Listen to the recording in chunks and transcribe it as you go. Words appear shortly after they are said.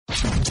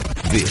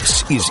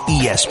This is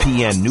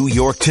ESPN New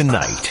York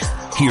Tonight.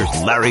 Here's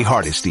Larry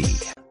Hardesty.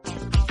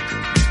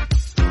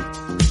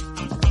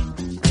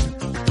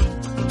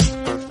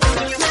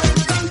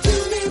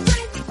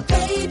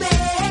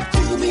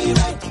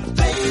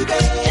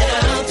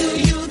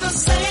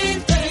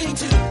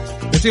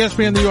 It's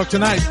ESPN New York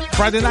Tonight,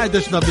 Friday night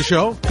edition of the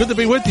show. Good to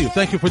be with you.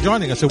 Thank you for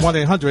joining us at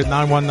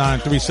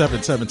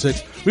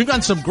 1-800-919-3776. We've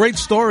got some great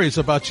stories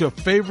about your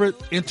favorite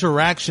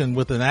interaction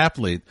with an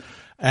athlete.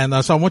 And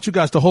so I want you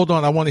guys to hold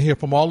on. I want to hear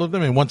from all of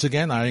them. And once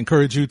again, I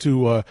encourage you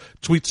to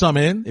tweet some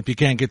in if you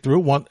can't get through.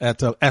 One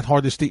at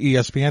Hardesty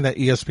ESPN, at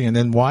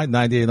ESPNNY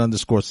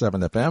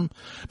 98_7 FM.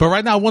 But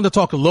right now, I want to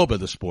talk a little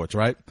bit of sports.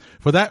 Right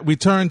for that, we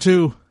turn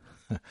to.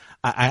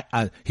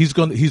 He's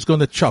going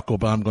to chuckle,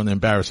 but I'm going to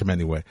embarrass him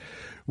anyway.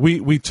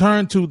 We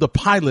turn to the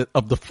pilot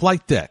of the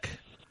Flight Deck,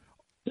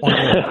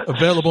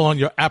 available on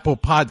your Apple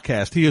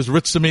podcast. He is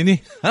Rich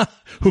Cimini,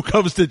 who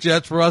covers the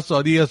Jets for us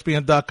on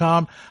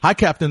ESPN.com. Hi,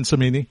 Captain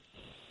Cimini.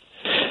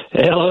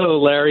 Hello,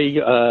 Larry.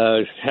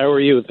 How are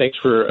you? Thanks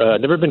for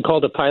never been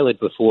called a pilot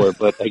before,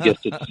 but I guess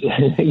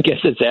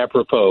it's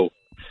apropos.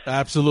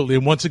 Absolutely.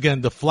 And once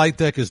again, the Flight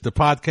Deck is the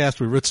podcast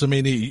with Rich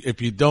Cimini.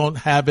 If you don't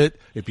have it,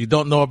 if you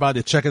don't know about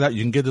it, check it out.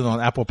 You can get it on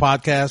Apple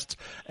Podcasts.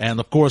 And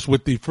of course,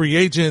 with the free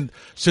agent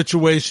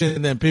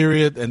situation and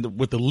period, and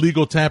with the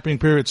legal tampering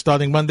period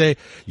starting Monday,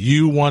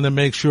 you want to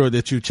make sure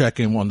that you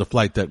check in on the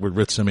Flight Deck with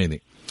Rich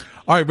Cimini.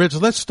 All right, Rich,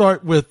 let's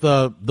start with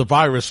the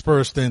virus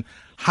first. And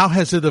how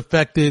has it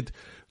affected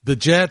the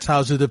Jets?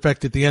 How's it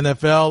affected the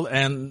NFL?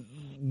 And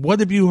what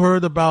have you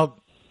heard about,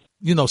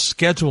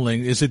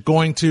 scheduling? Is it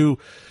going to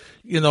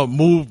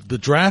move the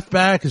draft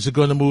back? Is it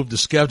going to move the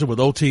schedule with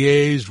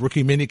OTAs,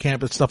 rookie minicamp,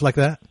 and stuff like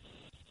that?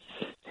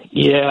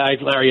 Yeah,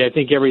 Larry, I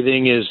think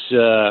everything is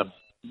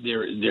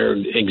they're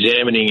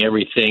examining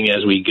everything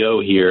as we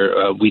go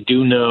here. We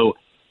do know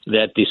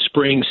that the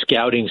spring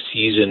scouting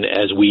season,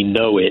 as we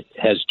know it,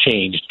 has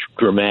changed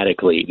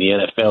dramatically. The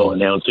NFL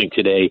announcing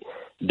today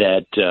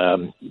that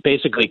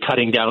basically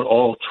cutting down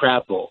all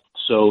travel.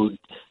 So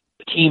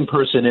team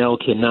personnel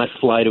cannot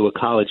fly to a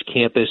college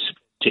campus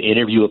to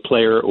interview a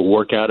player or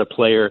work out a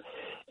player,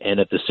 and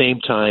at the same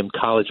time,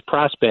 college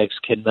prospects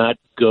cannot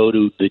go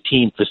to the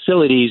team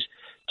facilities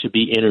to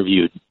be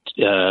interviewed.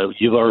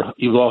 You've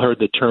all heard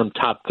the term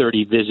top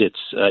 30 visits.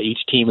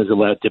 Each team is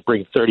allowed to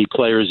bring 30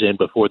 players in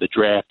before the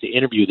draft to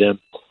interview them,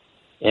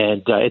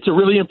 and it's a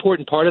really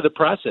important part of the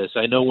process.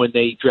 I know when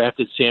they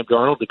drafted Sam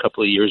Darnold a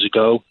couple of years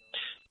ago,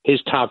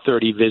 his top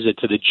 30 visit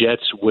to the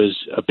Jets was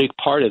a big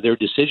part of their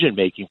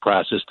decision-making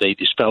process. They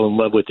just fell in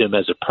love with him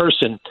as a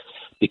person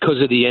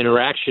because of the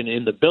interaction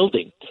in the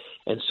building.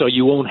 And so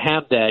you won't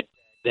have that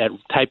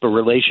type of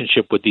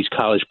relationship with these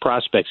college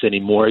prospects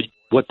anymore.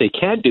 What they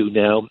can do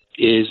now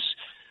is,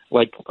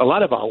 like a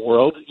lot of our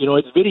world,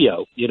 it's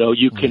video.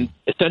 You can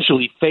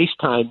essentially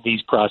FaceTime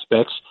these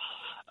prospects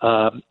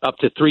up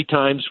to 3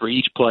 times for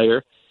each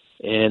player.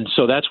 And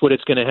so that's what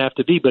it's going to have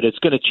to be. But it's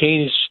going to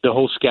change the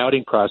whole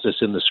scouting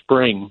process in the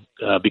spring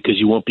because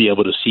you won't be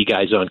able to see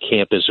guys on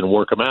campus and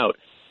work them out.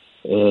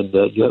 And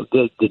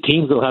the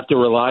teams will have to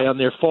rely on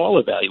their fall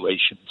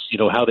evaluations,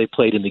 how they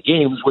played in the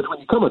games, which when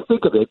you come and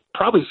think of it,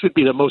 probably should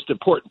be the most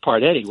important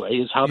part anyway,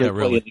 is how they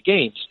play in the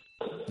games.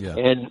 Yeah.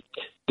 And,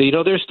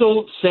 they're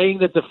still saying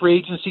that the free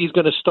agency is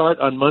going to start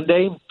on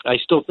Monday. I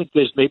still think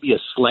there's maybe a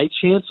slight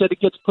chance that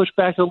it gets pushed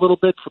back a little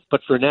bit,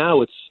 but for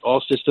now, it's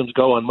all systems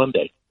go on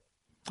Monday.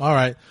 All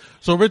right.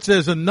 So, Rich,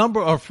 there's a number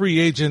of free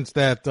agents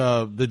that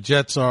the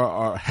Jets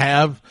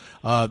have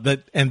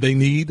that and they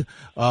need.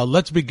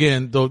 Let's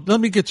begin, though.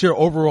 Let me get your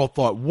overall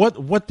thought.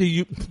 What do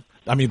you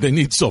 – I mean, they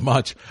need so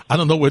much. I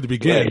don't know where to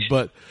begin.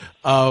 Right.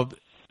 But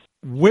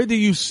where do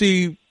you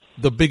see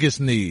the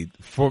biggest need?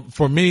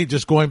 For me,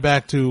 just going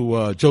back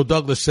to Joe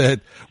Douglas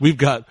said, we've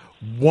got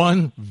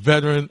one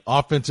veteran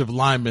offensive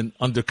lineman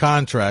under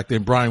contract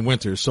in Brian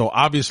Winters. So,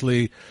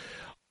 obviously –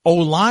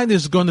 O-line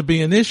is going to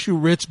be an issue,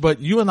 Rich, but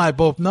you and I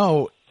both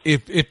know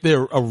if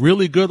they're a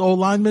really good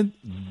O-lineman,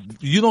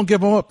 you don't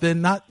give them up. They're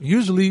not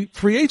usually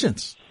free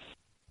agents.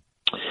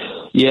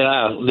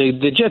 Yeah,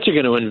 the Jets are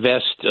going to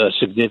invest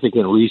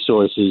significant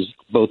resources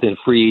both in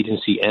free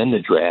agency and the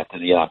draft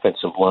in the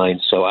offensive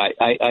line. So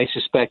I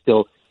suspect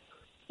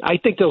I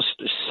think they'll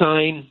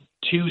sign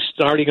 2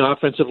 starting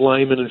offensive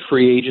linemen in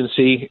free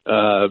agency.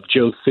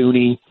 Joe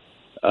Thuney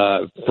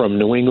from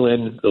New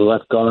England, the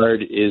left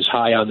guard, is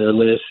high on their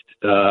list.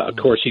 Of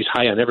course, he's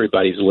high on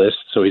everybody's list,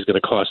 so he's going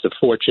to cost a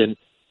fortune.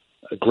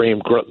 Graham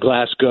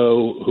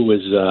Glasgow, who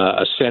is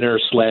a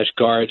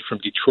center/guard from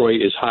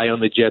Detroit, is high on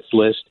the Jets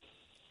list.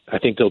 I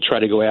think they'll try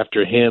to go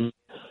after him.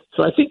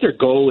 So I think their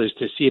goal is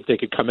to see if they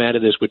could come out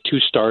of this with 2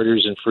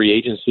 starters in free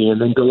agency and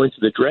then go into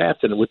the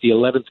draft. And with the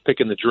 11th pick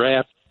in the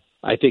draft,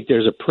 I think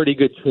there's a pretty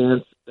good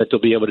chance that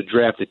they'll be able to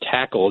draft a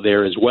tackle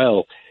there as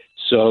well.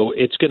 So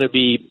it's going to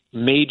be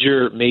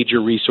major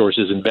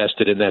resources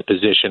invested in that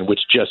position,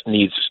 which just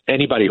needs –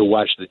 anybody who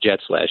watched the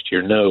Jets last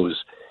year knows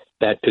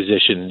that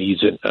position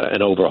needs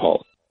an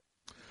overhaul.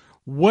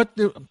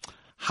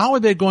 How are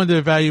they going to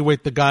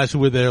evaluate the guys who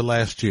were there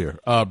last year?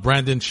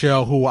 Brandon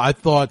Shell, who I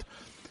thought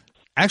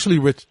actually,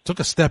 Rich, took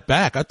a step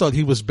back. I thought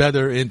he was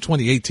better in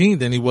 2018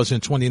 than he was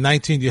in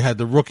 2019. You had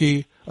the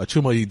rookie,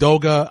 Chuma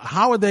Edoga.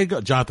 How are they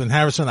Jonathan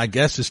Harrison, I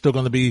guess, is still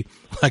going to be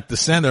like the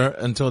center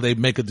until they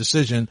make a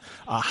decision.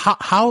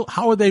 How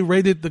are they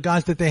rated, the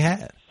guys that they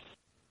had?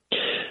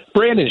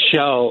 Brandon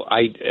Shell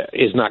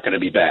is not going to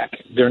be back.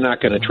 They're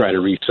not going to try to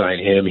re-sign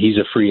him. He's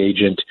a free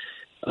agent.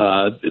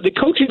 The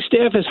coaching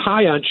staff is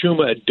high on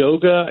Chuma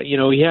Edoga. You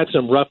know, he had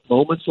some rough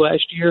moments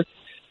last year,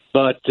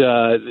 but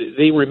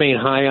they remain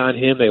high on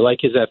him. They like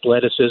his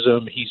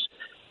athleticism.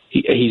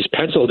 He's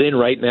penciled in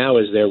right now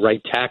as their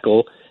right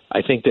tackle.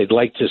 I think they'd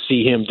like to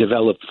see him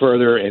develop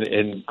further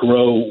and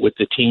grow with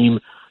the team.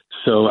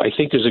 So I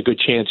think there's a good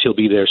chance he'll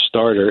be their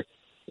starter.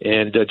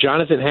 And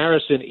Jonathan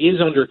Harrison is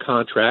under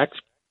contract.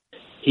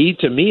 He,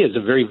 to me, is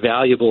a very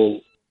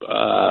valuable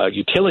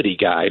utility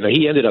guy. Now,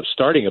 he ended up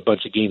starting a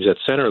bunch of games at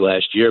center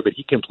last year, but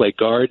he can play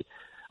guard.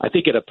 I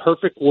think in a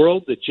perfect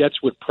world, the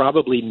Jets would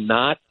probably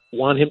not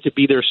want him to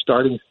be their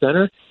starting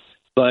center,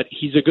 but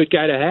he's a good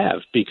guy to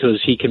have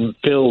because he can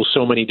fill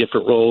so many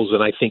different roles,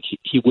 and I think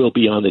he will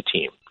be on the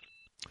team.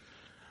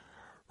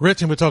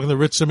 Rich, and we're talking to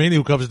Rich Cimini,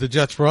 who covers the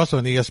Jets for us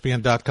on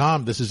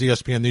ESPN.com. This is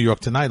ESPN New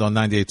York Tonight on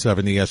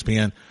 98.7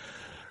 ESPN.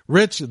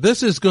 Rich,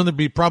 this is going to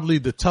be probably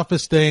the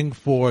toughest thing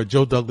for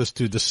Joe Douglas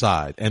to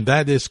decide, and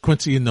that is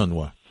Quincy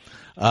Enunwa.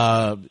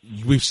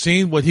 We've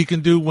seen what he can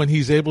do when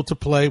he's able to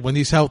play, when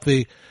he's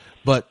healthy,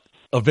 but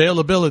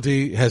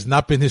availability has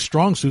not been his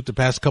strong suit the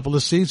past couple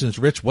of seasons.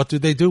 Rich, what do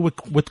they do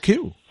with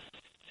Q?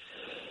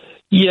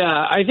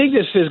 Yeah, I think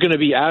this is going to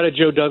be out of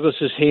Joe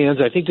Douglas's hands.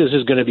 I think this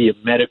is going to be a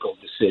medical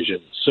decision.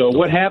 So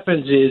what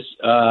happens is,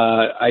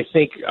 I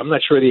think, I'm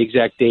not sure the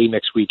exact day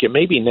next week. It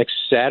may be next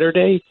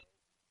Saturday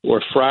or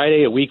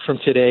Friday, a week from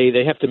today.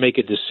 They have to make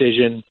a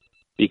decision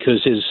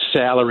because his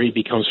salary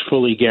becomes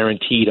fully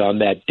guaranteed on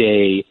that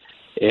day.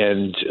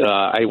 And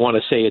I want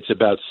to say it's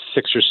about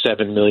 $6 or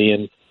 $7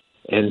 million.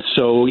 And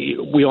so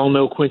we all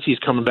know Quincy's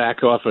coming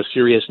back off a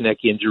serious neck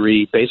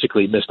injury,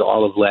 basically missed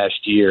all of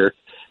last year.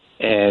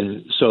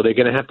 And so they're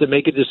going to have to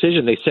make a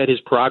decision. They said his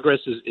progress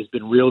has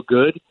been real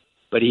good,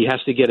 but he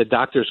has to get a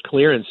doctor's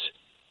clearance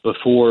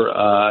before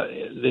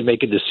they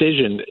make a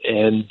decision.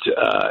 And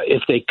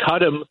if they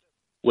cut him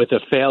with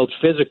a failed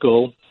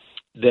physical,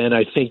 then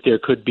I think there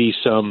could be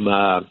some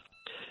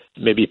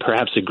maybe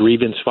perhaps a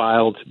grievance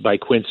filed by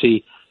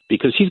Quincy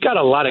because he's got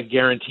a lot of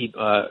guaranteed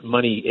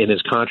money in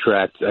his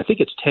contract. I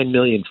think it's $10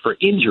 million for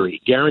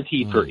injury,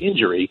 guaranteed for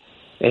injury.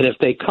 And if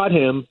they cut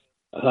him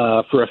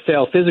for a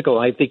failed physical,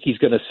 I think he's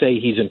going to say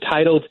he's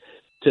entitled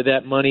to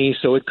that money.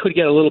 So it could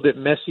get a little bit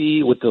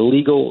messy with the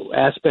legal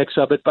aspects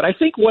of it. But I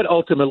think what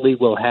ultimately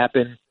will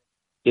happen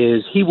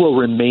is he will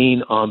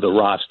remain on the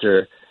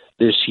roster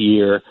this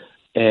year,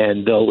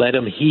 and they'll let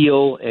him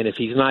heal. And if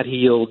he's not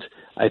healed,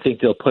 I think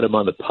they'll put him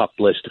on the PUP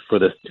list for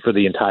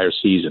the entire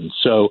season.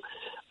 So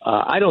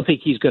I don't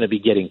think he's going to be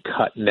getting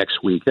cut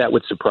next week. That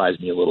would surprise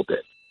me a little bit.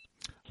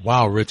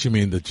 Wow, Rich, you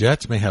mean the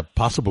Jets may have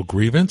possible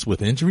grievance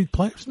with injured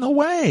players? No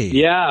way.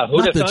 Yeah,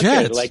 who'd have thought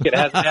that? Like it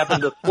hasn't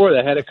happened before.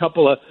 They had a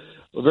couple of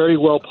very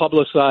well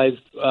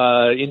publicized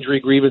injury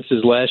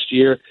grievances last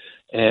year,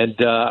 and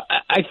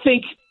I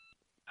think,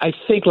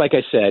 like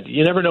I said,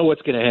 you never know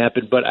what's going to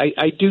happen, but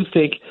I do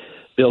think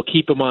they'll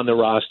keep him on the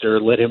roster,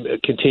 let him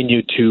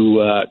continue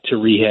to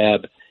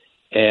rehab,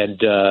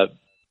 and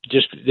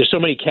just there's so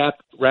many cap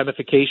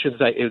ramifications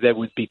that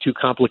would be too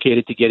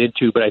complicated to get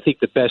into. But I think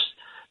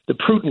the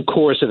prudent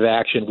course of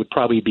action would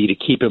probably be to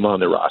keep him on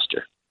the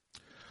roster.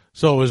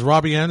 So is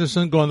Robbie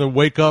Anderson going to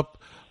wake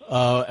up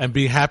and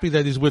be happy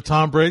that he's with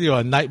Tom Brady, or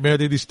a nightmare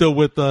that he's still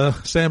with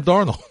Sam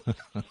Darnold?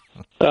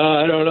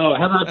 I don't know.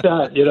 How about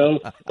that? You know,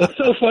 it's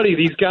so funny.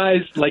 These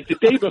guys, like the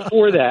day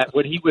before that,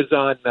 when he was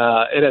on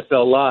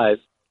NFL Live,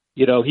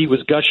 you know, he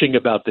was gushing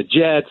about the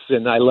Jets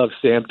and I love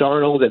Sam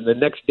Darnold. And the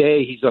next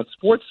day he's on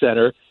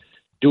SportsCenter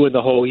doing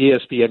the whole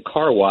ESPN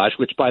car wash,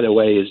 which, by the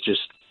way, is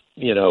just,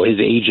 you know, his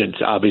agent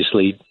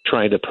obviously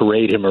trying to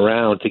parade him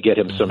around to get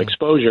him some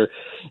exposure.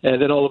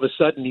 And then all of a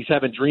sudden he's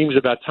having dreams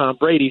about Tom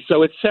Brady.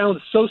 So it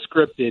sounds so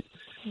scripted,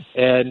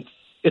 and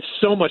it's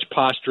so much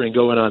posturing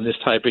going on this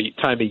time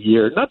of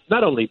year,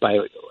 not only by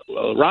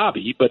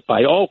Robbie, but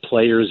by all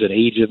players and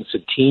agents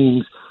and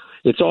teams.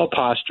 It's all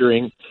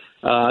posturing.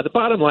 The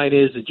bottom line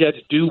is the Jets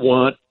do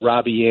want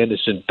Robbie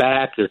Anderson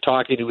back. They're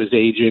talking to his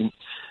agent.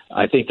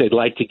 I think they'd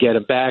like to get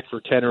him back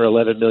for $10 or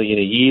 $11 million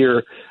a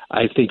year.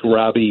 I think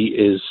Robbie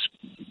is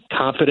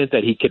confident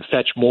that he can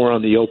fetch more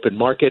on the open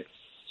market.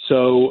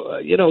 So,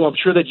 you know, I'm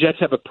sure the Jets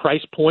have a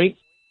price point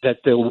that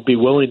they will be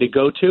willing to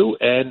go to.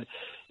 And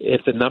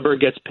if the number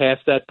gets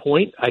past that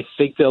point, I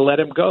think they'll let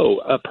him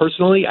go.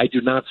 Personally, I do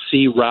not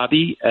see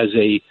Robbie as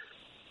a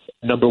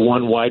number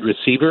one wide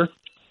receiver.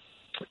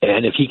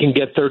 And if he can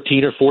get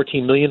 13 or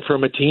 14 million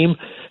from a team,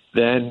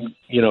 then,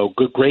 you know,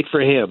 great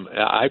for him.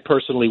 I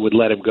personally would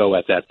let him go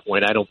at that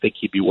point. I don't think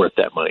he'd be worth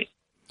that money.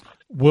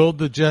 Will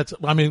the Jets,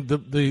 I mean,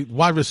 the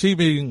wide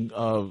receiving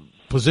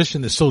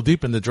position is so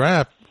deep in the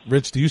draft.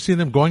 Rich, do you see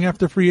them going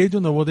after free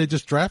agent, or will they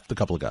just draft a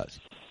couple of guys?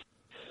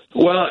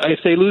 Well, if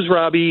they lose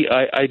Robbie,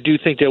 I do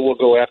think they will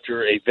go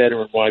after a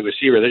veteran wide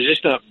receiver. There's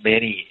just not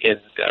many, and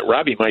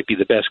Robbie might be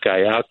the best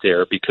guy out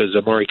there because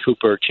Amari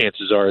Cooper,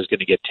 chances are, is going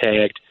to get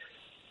tagged.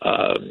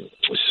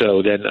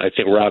 So then I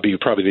think Robbie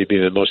would probably be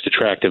the most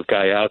attractive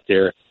guy out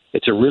there.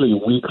 It's a really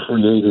weak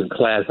free agent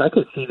class. I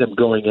could see them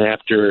going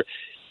after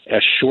a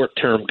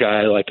short-term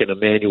guy like an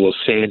Emmanuel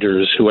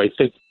Sanders, who I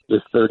think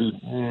is 30,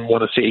 I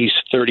want to say he's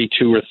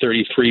 32 or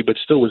 33, but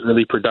still was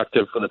really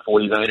productive for the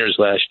 49ers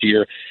last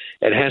year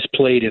and has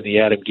played in the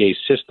Adam Gase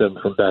system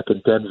from back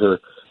in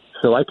Denver.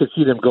 So I could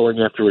see them going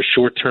after a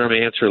short-term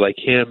answer like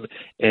him,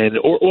 and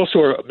or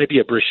also maybe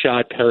a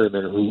Brashad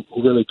Perriman who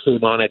really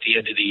came on at the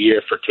end of the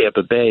year for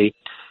Tampa Bay,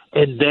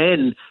 and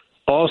then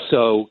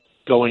also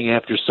going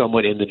after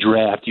someone in the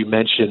draft. You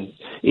mentioned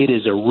it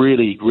is a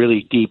really,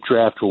 really deep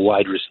draft for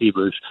wide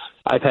receivers.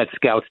 I've had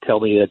scouts tell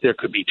me that there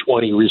could be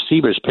 20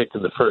 receivers picked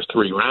in the first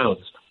 3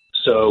 rounds.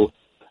 So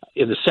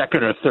in the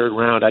second or third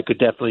round, I could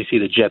definitely see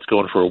the Jets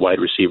going for a wide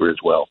receiver as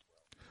well.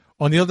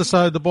 On the other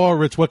side of the ball,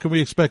 Rich, what can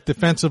we expect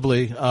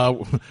defensively?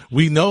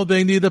 We know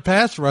they need a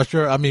pass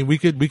rusher. I mean, we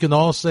can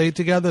all say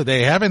together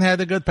they haven't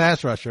had a good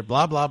pass rusher.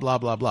 Blah blah blah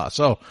blah blah.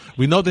 So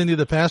we know they need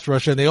a pass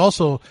rusher, and they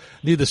also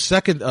need a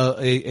second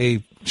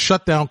a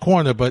shutdown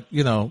corner. But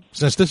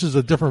since this is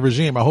a different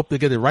regime, I hope they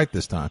get it right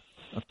this time.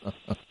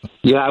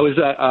 Yeah, I was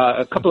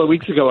a couple of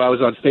weeks ago. I was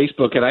on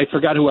Facebook, and I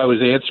forgot who I was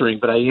answering,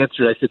 but I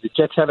answered. I said the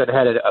Jets haven't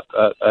had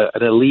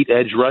an elite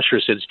edge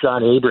rusher since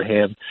John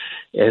Abraham.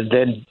 And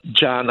then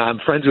John, I'm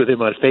friends with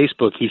him on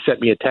Facebook. He sent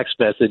me a text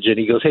message, and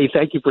he goes, "Hey,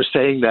 thank you for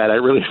saying that. I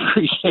really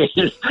appreciate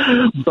it."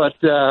 But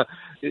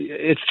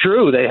it's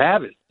true, they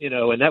haven't.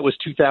 And that was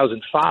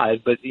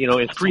 2005. But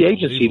in free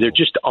agency, there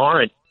just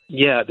aren't.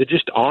 Yeah, there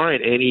just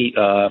aren't any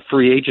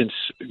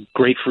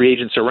great free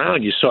agents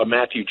around. You saw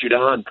Matthew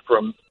Judon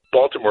from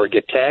Baltimore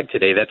get tagged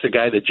today. That's a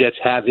guy the Jets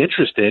have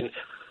interest in,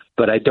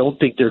 but I don't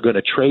think they're going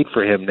to trade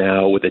for him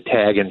now with a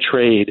tag and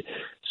trade.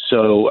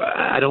 So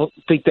I don't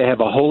think they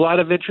have a whole lot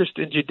of interest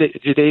in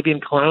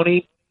Jadeveon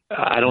Clowney.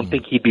 I don't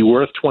think he'd be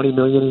worth $20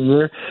 million a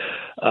year.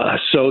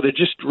 So there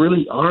just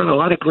really aren't a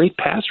lot of great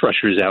pass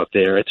rushers out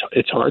there.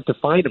 It's hard to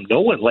find them.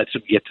 No one lets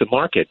them get to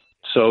market.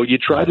 So you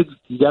got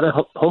to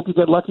hope you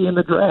get lucky in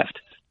the draft.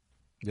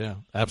 Yeah,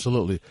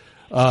 absolutely.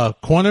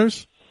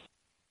 Corners?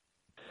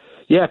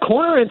 Yeah,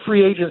 corner and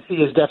free agency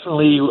is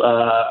definitely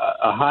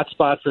a hot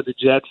spot for the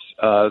Jets.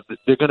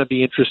 They're going to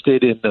be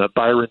interested in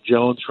Byron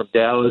Jones from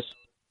Dallas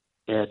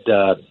and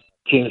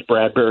James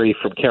Bradbury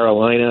from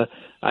Carolina.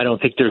 I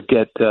don't think they'll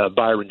get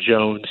Byron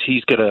Jones.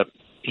 He's going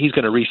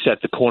to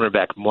reset the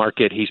cornerback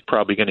market. He's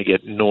probably going to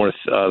get north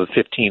of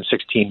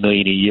 $15-16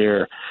 million a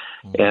year.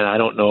 And I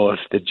don't know if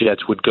the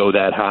Jets would go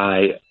that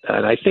high.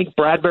 And I think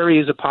Bradbury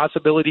is a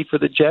possibility for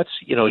the Jets.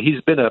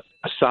 He's been a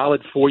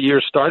solid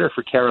 4-year starter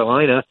for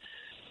Carolina.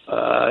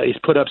 He's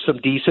put up some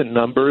decent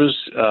numbers.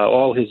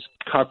 All his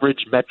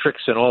coverage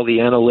metrics and all the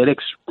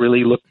analytics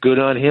really look good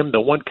on him.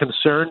 The one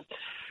concern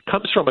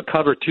comes from a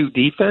cover 2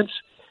 defense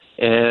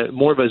and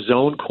more of a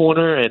zone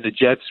corner, and the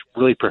Jets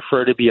really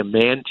prefer to be a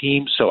man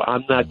team. So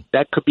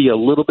that could be a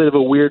little bit of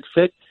a weird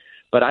fit,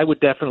 but I would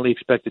definitely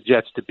expect the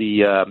Jets to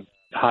be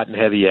hot and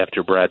heavy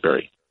after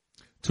Bradbury.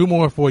 2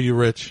 more for you,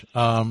 Rich.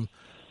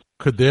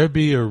 Could there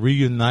be a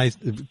reunite?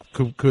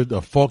 Could a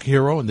folk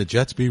hero and the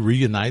Jets be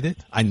reunited?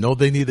 I know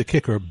they need a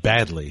kicker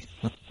badly.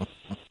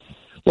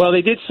 Well,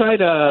 they did sign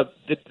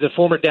the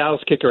former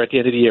Dallas kicker at the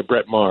end of the year,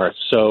 Brett Maher.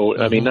 So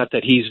I mean, not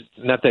that he's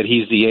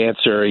the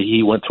answer.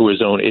 He went through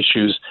his own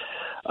issues.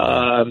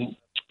 I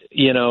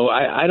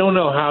don't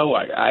know how.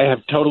 I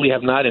have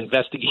not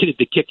investigated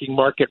the kicking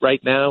market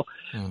right now,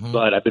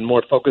 but I've been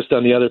more focused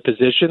on the other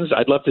positions.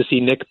 I'd love to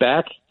see Nick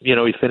back. He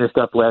finished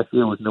up last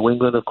year with New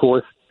England, of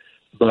course.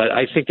 But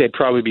I think they'd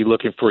probably be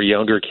looking for a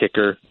younger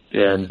kicker,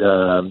 and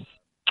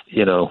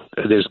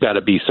there's got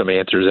to be some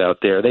answers out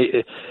there.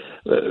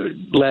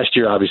 Last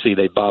year, obviously,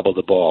 they bobbled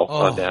the ball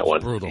on that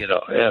one. Brutal.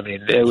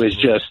 It was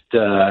just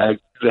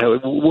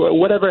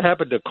whatever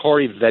happened to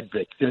Corey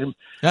Vedvik.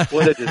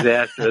 What a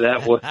disaster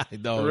that was!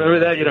 Remember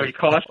that? He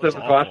cost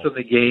them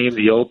the game,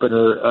 the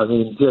opener. I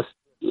mean,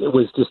 it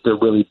was just a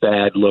really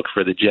bad look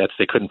for the Jets.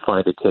 They couldn't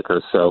find a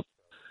kicker, so.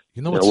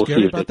 What's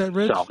scary about that,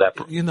 Rich?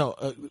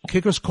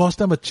 Kickers cost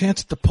them a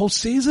chance at the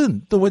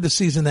postseason, the way the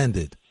season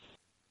ended.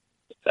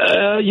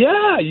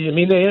 Yeah. I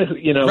mean,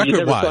 you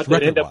never thought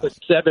they'd end up with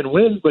 7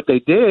 wins, but they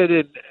did,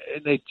 and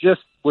they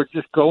just were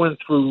just going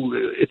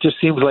through. It just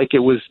seems like it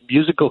was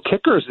musical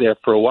kickers there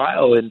for a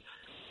while, and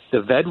the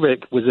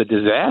Vedvik was a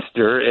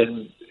disaster,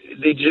 and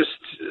they just,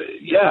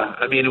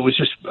 it was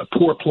just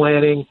poor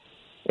planning.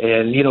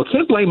 And,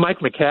 can't blame Mike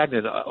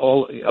McCagnon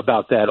all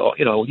about that.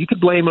 You could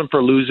blame him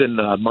for losing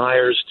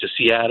Myers to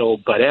Seattle,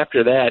 but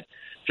after that,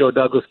 Joe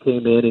Douglas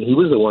came in, and he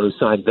was the one who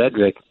signed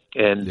Vedvik,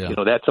 and,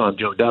 that's on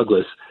Joe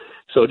Douglas.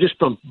 So just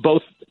from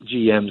both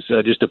GMs,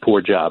 just a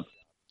poor job.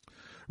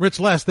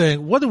 Rich, last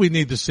thing, what do we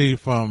need to see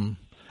from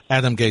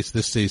Adam Gase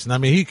this season. I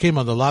mean, he came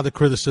under a lot of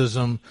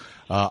criticism.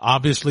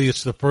 Obviously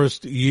it's the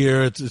first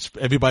year. It's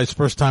everybody's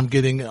first time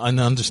getting and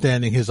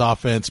understanding his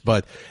offense,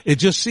 but it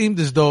just seemed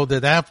as though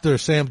that after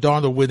Sam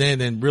Darnold went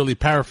in and really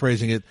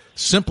paraphrasing it,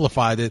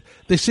 simplified it,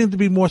 they seem to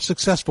be more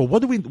successful.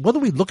 What are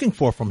we looking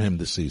for from him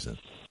this season?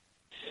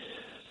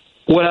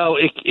 Well,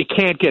 it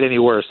can't get any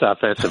worse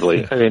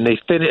offensively. I mean, they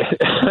finished.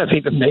 I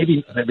mean,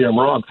 maybe I'm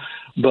wrong,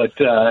 but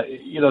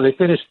they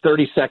finished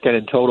 32nd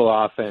in total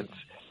offense.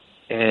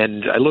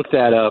 And I looked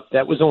that up.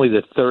 That was only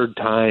the third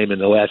time in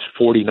the last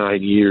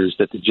 49 years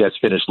that the Jets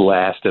finished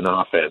last in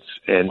offense.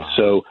 And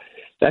so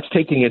that's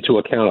taking into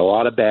account a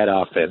lot of bad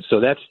offense.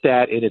 So that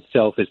stat in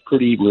itself is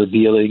pretty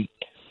revealing.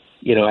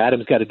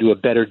 Adam's got to do a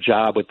better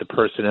job with the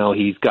personnel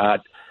he's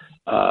got.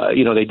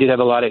 They did have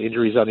a lot of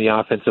injuries on the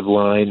offensive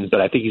line, but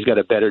I think he's got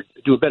to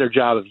do a better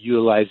job of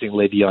utilizing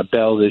Le'Veon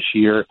Bell this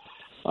year.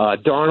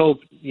 Darnold,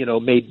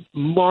 made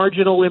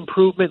marginal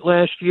improvement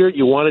last year.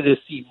 You wanted to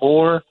see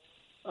more.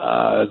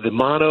 The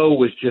mono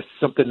was just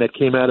something that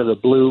came out of the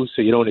blue,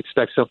 so you don't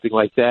expect something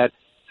like that.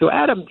 So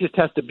Adam just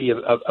has to be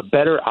a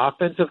better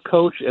offensive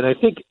coach, and I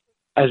think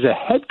as a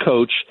head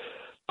coach,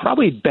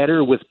 probably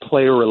better with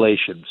player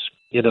relations.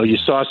 You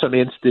saw some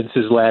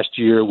instances last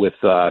year with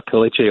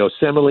Kelechi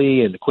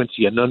Osemele and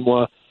Quincy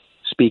Enunwa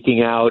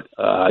speaking out.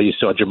 You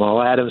saw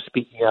Jamal Adams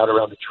speaking out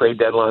around the trade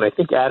deadline. I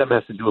think Adam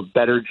has to do a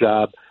better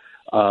job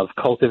of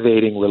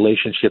cultivating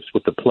relationships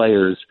with the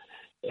players.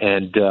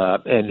 And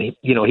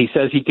he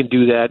says he can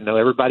do that. Now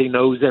everybody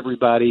knows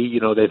everybody.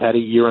 They've had a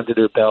year under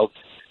their belt.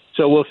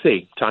 So we'll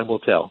see. Time will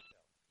tell.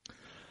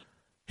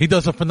 He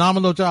does a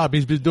phenomenal job.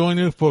 He's been doing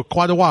it for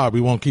quite a while.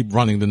 We won't keep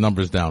running the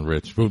numbers down,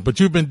 Rich, but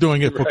you've been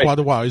doing it for quite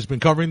a while. He's been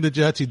covering the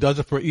Jets. He does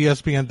it for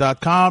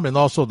ESPN.com and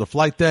also the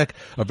Flight Deck,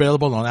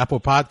 available on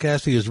Apple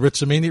Podcasts. He is Rich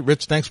Cimini.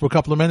 Rich, thanks for a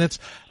couple of minutes,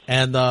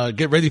 and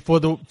get ready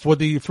for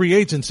the free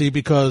agency,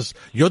 because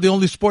you're the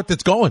only sport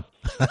that's going.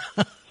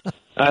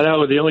 I know,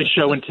 we're the only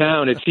show in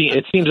town. It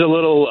seems a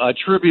little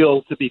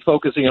trivial to be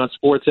focusing on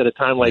sports at a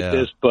time like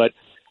this, but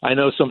I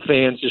know some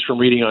fans, just from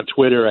reading on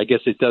Twitter, I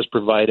guess it does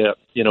provide a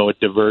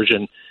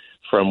diversion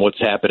from what's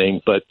happening.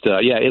 But,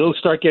 it'll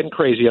start getting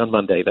crazy on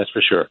Monday, that's for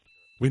sure.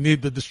 We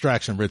need the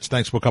distraction, Rich.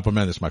 Thanks for a couple of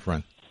minutes, my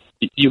friend.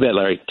 You bet,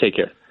 Larry. Take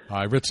care. All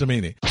right, Rich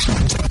Cimini.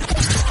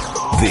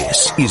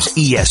 This is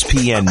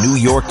ESPN New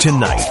York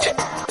Tonight.